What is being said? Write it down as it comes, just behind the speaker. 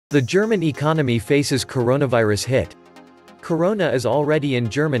The German economy faces coronavirus hit. Corona is already in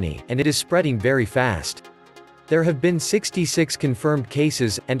Germany, and it is spreading very fast. There have been 66 confirmed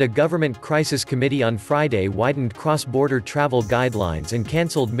cases, and a government crisis committee on Friday widened cross-border travel guidelines and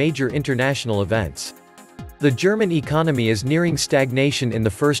cancelled major international events. The German economy is nearing stagnation in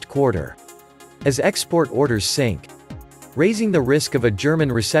the first quarter, as export orders sink, raising the risk of a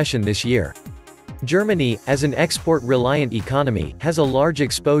German recession this year. Germany, as an export-reliant economy, has a large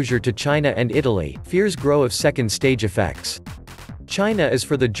exposure to China and Italy. Fears grow of second-stage effects. China is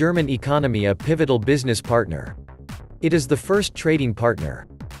for the German economy a pivotal business partner. It is the first trading partner.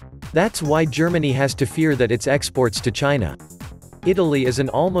 That's why Germany has to fear that its exports to China. Italy is an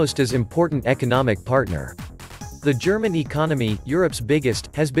almost as important economic partner. The German economy, Europe's biggest,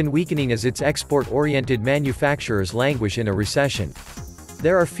 has been weakening as its export-oriented manufacturers languish in a recession.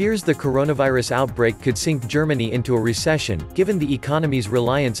 There are fears the coronavirus outbreak could sink Germany into a recession, given the economy's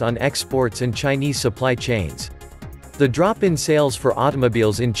reliance on exports and Chinese supply chains. The drop in sales for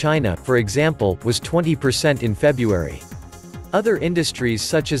automobiles in China, for example, was 20% in February. Other industries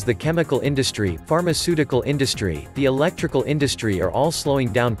such as the chemical industry, pharmaceutical industry, the electrical industry are all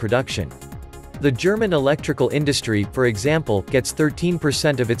slowing down production. The German electrical industry, for example, gets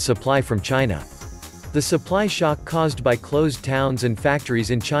 13% of its supply from China. The supply shock caused by closed towns and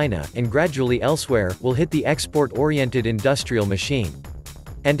factories in China, and gradually elsewhere, will hit the export-oriented industrial machine.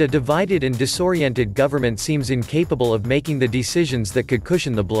 And a divided and disoriented government seems incapable of making the decisions that could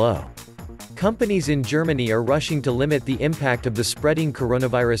cushion the blow. Companies in Germany are rushing to limit the impact of the spreading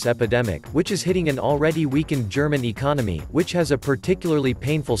coronavirus epidemic, which is hitting an already weakened German economy, which has a particularly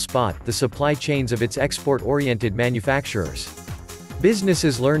painful spot: the supply chains of its export-oriented manufacturers.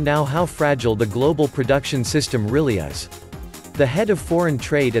 Businesses learn now how fragile the global production system really is. The head of foreign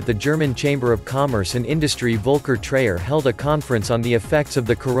trade at the German Chamber of Commerce and Industry Volker Treyer held a conference on the effects of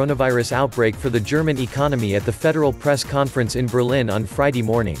the coronavirus outbreak for the German economy at the Federal Press Conference in Berlin on Friday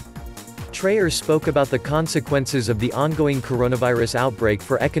morning. Treyer spoke about the consequences of the ongoing coronavirus outbreak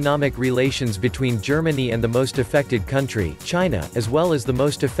for economic relations between Germany and the most affected country, China, as well as the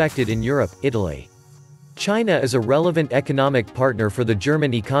most affected in Europe, Italy. China is a relevant economic partner for the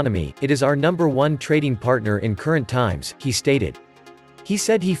German economy. It is our #1 trading partner in current times, he stated. He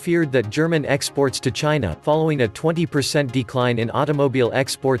said he feared that German exports to China, following a 20% decline in automobile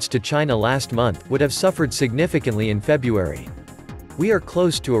exports to China last month, would have suffered significantly in February. We are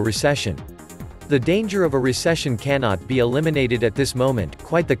close to a recession. The danger of a recession cannot be eliminated at this moment,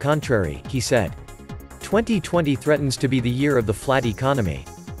 quite the contrary, he said. 2020 threatens to be the year of the flat economy.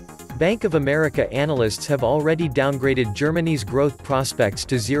 Bank of America analysts have already downgraded Germany's growth prospects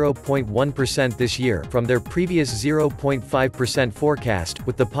to 0.1% this year, from their previous 0.5% forecast,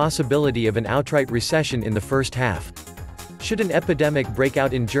 with the possibility of an outright recession in the first half. Should an epidemic break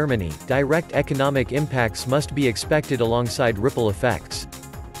out in Germany, direct economic impacts must be expected alongside ripple effects.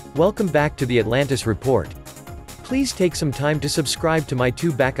 Welcome back to the Atlantis Report. Please take some time to subscribe to my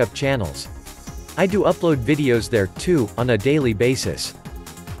 2 backup channels. I do upload videos there, too, on a daily basis.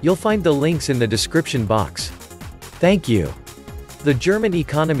 You'll find the links in the description box. Thank you. The German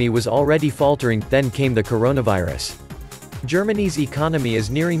economy was already faltering, then came the coronavirus. Germany's economy is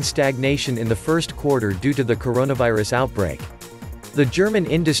nearing stagnation in the first quarter due to the coronavirus outbreak. The German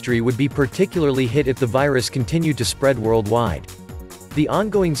industry would be particularly hit if the virus continued to spread worldwide. The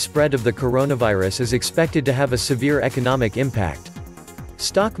ongoing spread of the coronavirus is expected to have a severe economic impact.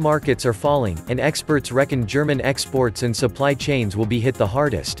 Stock markets are falling, and experts reckon German exports and supply chains will be hit the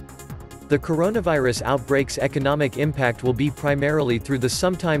hardest. The coronavirus outbreak's economic impact will be primarily through the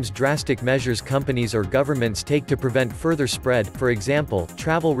sometimes drastic measures companies or governments take to prevent further spread, for example,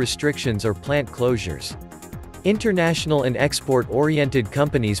 travel restrictions or plant closures. International and export-oriented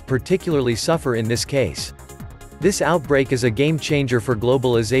companies particularly suffer in this case. This outbreak is a game-changer for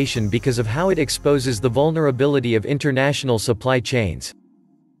globalization because of how it exposes the vulnerability of international supply chains.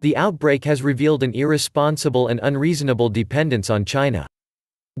 The outbreak has revealed an irresponsible and unreasonable dependence on China.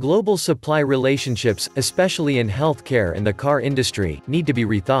 Global supply relationships, especially in healthcare and the car industry, need to be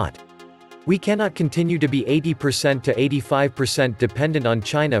rethought. We cannot continue to be 80% to 85% dependent on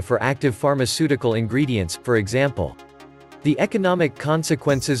China for active pharmaceutical ingredients, for example. The economic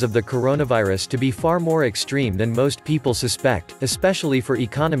consequences of the coronavirus to be far more extreme than most people suspect, especially for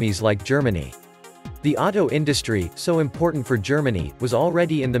economies like Germany. The auto industry, so important for Germany, was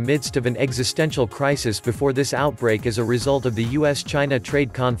already in the midst of an existential crisis before this outbreak as a result of the US-China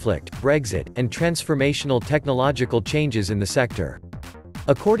trade conflict, Brexit, and transformational technological changes in the sector.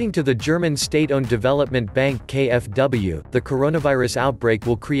 According to the German state-owned development bank KfW, the coronavirus outbreak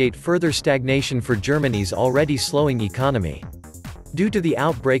will create further stagnation for Germany's already slowing economy. Due to the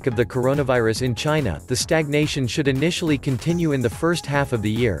outbreak of the coronavirus in China, the stagnation should initially continue in the first half of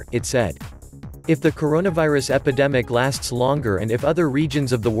the year, it said. If the coronavirus epidemic lasts longer and if other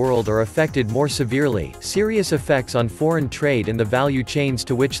regions of the world are affected more severely, serious effects on foreign trade and the value chains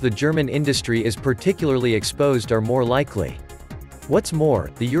to which the German industry is particularly exposed are more likely. What's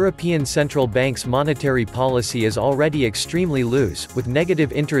more, the European Central Bank's monetary policy is already extremely loose, with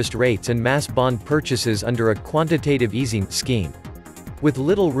negative interest rates and mass bond purchases under a quantitative easing scheme. With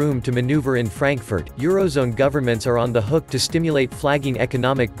little room to maneuver in Frankfurt, Eurozone governments are on the hook to stimulate flagging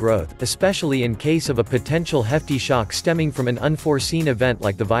economic growth, especially in case of a potential hefty shock stemming from an unforeseen event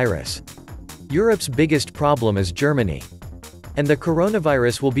like the virus. Europe's biggest problem is Germany. And the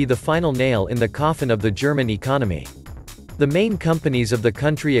coronavirus will be the final nail in the coffin of the German economy. The main companies of the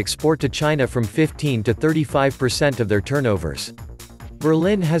country export to China from 15 to 35% of their turnovers.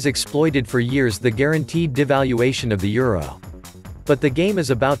 Berlin has exploited for years the guaranteed devaluation of the euro. But the game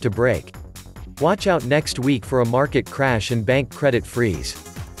is about to break. Watch out next week for a market crash and bank credit freeze.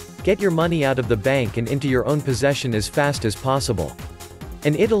 Get your money out of the bank and into your own possession as fast as possible.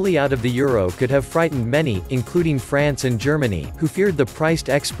 An Italy out of the euro could have frightened many, including France and Germany, who feared the priced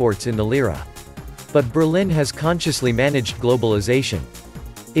exports in the lira. But Berlin has consciously managed globalization.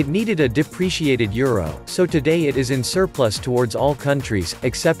 It needed a depreciated euro, so today it is in surplus towards all countries,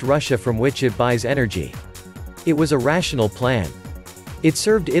 except Russia, from which it buys energy. It was a rational plan. It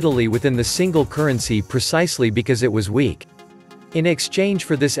served Italy within the single currency precisely because it was weak. In exchange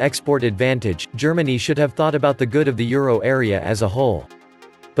for this export advantage, Germany should have thought about the good of the euro area as a whole.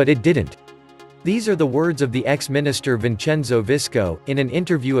 But it didn't. These are the words of the ex-minister Vincenzo Visco, in an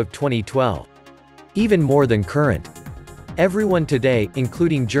interview of 2012. Even more than current. Everyone today,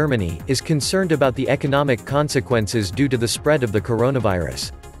 including Germany, is concerned about the economic consequences due to the spread of the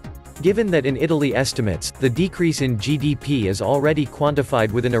coronavirus. Given that in Italy estimates, the decrease in GDP is already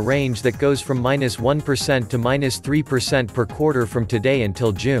quantified within a range that goes from -1% to -3% per quarter from today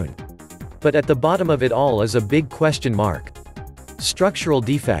until June. But at the bottom of it all is a big question mark. Structural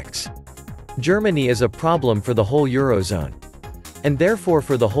defects. Germany is a problem for the whole Eurozone. And therefore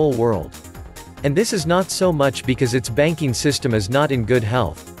for the whole world. And this is not so much because its banking system is not in good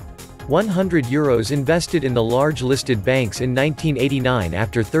health. 100 euros invested in the large listed banks in 1989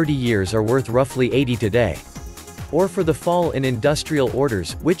 after 30 years are worth roughly 80 today. Or for the fall in industrial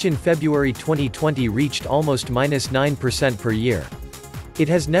orders, which in February 2020 reached almost -9% per year. It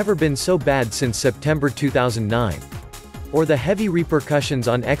has never been so bad since September 2009. Or the heavy repercussions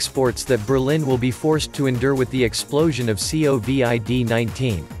on exports that Berlin will be forced to endure with the explosion of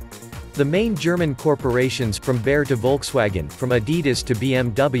COVID-19. The main German corporations from Bayer to Volkswagen, from Adidas to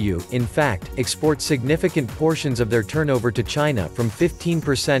BMW, in fact, export significant portions of their turnover to China, from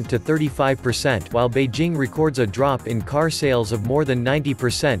 15% to 35%, while Beijing records a drop in car sales of more than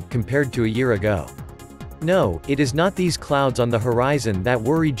 90% compared to a year ago. No, it is not these clouds on the horizon that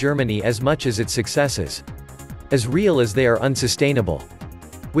worry Germany as much as its successes. As real as they are unsustainable.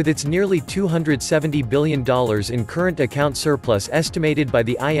 With its nearly $270 billion in current account surplus estimated by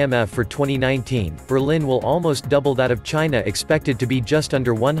the IMF for 2019, Berlin will almost double that of China, expected to be just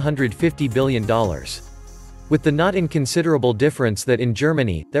under $150 billion. With the not inconsiderable difference that in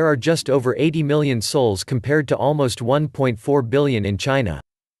Germany, there are just over 80 million souls compared to almost 1.4 billion in China.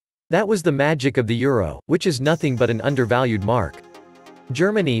 That was the magic of the euro, which is nothing but an undervalued mark.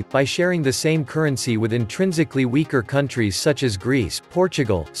 Germany, by sharing the same currency with intrinsically weaker countries such as Greece,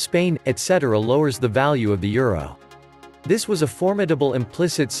 Portugal, Spain, etc., lowers the value of the euro. This was a formidable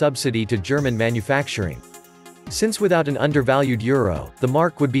implicit subsidy to German manufacturing. Since without an undervalued euro, the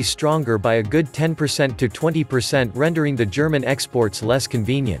mark would be stronger by a good 10% to 20%, rendering the German exports less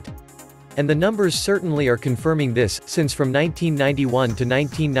convenient. And the numbers certainly are confirming this, since from 1991 to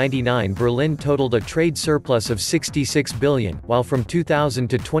 1999 Berlin totaled a trade surplus of 66 billion, while from 2000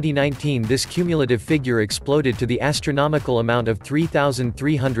 to 2019 this cumulative figure exploded to the astronomical amount of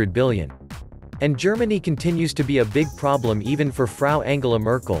 3,300 billion. And Germany continues to be a big problem even for Frau Angela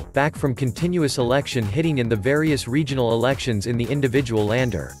Merkel, back from continuous election hitting in the various regional elections in the individual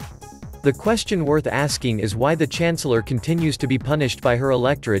Länder. The question worth asking is why the Chancellor continues to be punished by her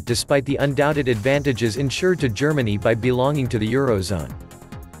electorate despite the undoubted advantages ensured to Germany by belonging to the Eurozone.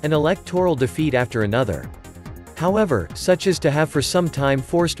 An electoral defeat after another. However, such as to have for some time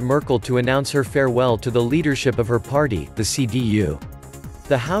forced Merkel to announce her farewell to the leadership of her party, the CDU.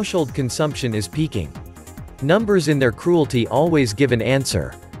 The household consumption is peaking. Numbers in their cruelty always give an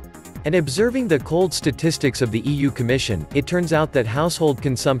answer. And observing the cold statistics of the EU Commission, it turns out that household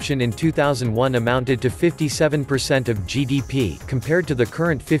consumption in 2001 amounted to 57% of GDP, compared to the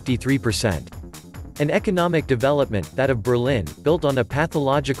current 53%. An economic development, that of Berlin, built on a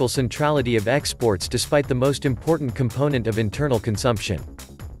pathological centrality of exports despite the most important component of internal consumption.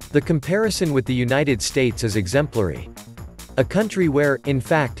 The comparison with the United States is exemplary. A country where, in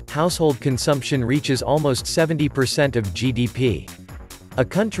fact, household consumption reaches almost 70% of GDP. A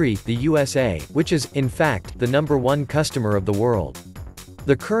country, the USA, which is, in fact, the #1 customer of the world.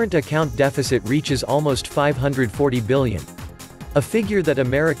 The current account deficit reaches almost $540 billion. A figure that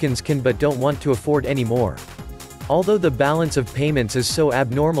Americans can but don't want to afford anymore. Although the balance of payments is so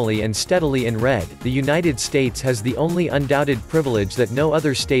abnormally and steadily in red, the United States has the only undoubted privilege that no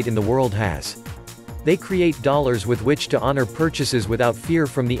other state in the world has. They create dollars with which to honor purchases without fear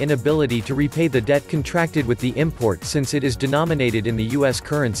from the inability to repay the debt contracted with the import since it is denominated in the U.S.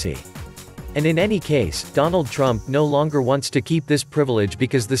 currency. And in any case, Donald Trump no longer wants to keep this privilege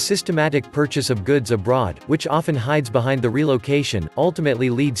because the systematic purchase of goods abroad, which often hides behind the relocation, ultimately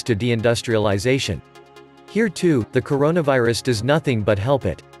leads to deindustrialization. Here too, the coronavirus does nothing but help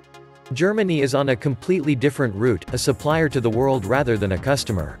it. Germany is on a completely different route, a supplier to the world rather than a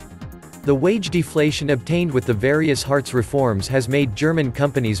customer. The wage deflation obtained with the various Hartz reforms has made German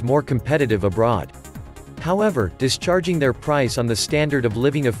companies more competitive abroad. However, discharging their price on the standard of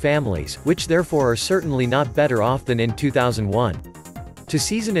living of families, which therefore are certainly not better off than in 2001. To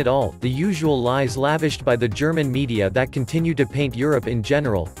season it all, the usual lies lavished by the German media that continue to paint Europe in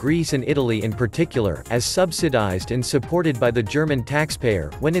general, Greece and Italy in particular, as subsidized and supported by the German taxpayer,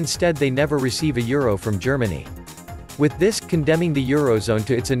 when instead they never receive a euro from Germany. With this, condemning the Eurozone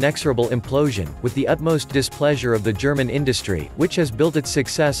to its inexorable implosion, with the utmost displeasure of the German industry, which has built its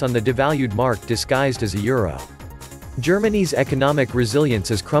success on the devalued mark disguised as a euro. Germany's economic resilience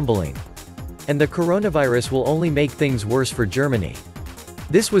is crumbling. And the coronavirus will only make things worse for Germany.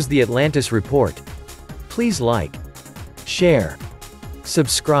 This was the Atlantis Report. Please like, share,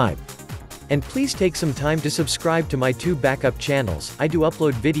 subscribe. And please take some time to subscribe to my 2 backup channels. I do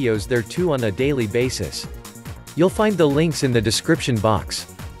upload videos there too on a daily basis. You'll find the links in the description box.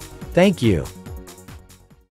 Thank you.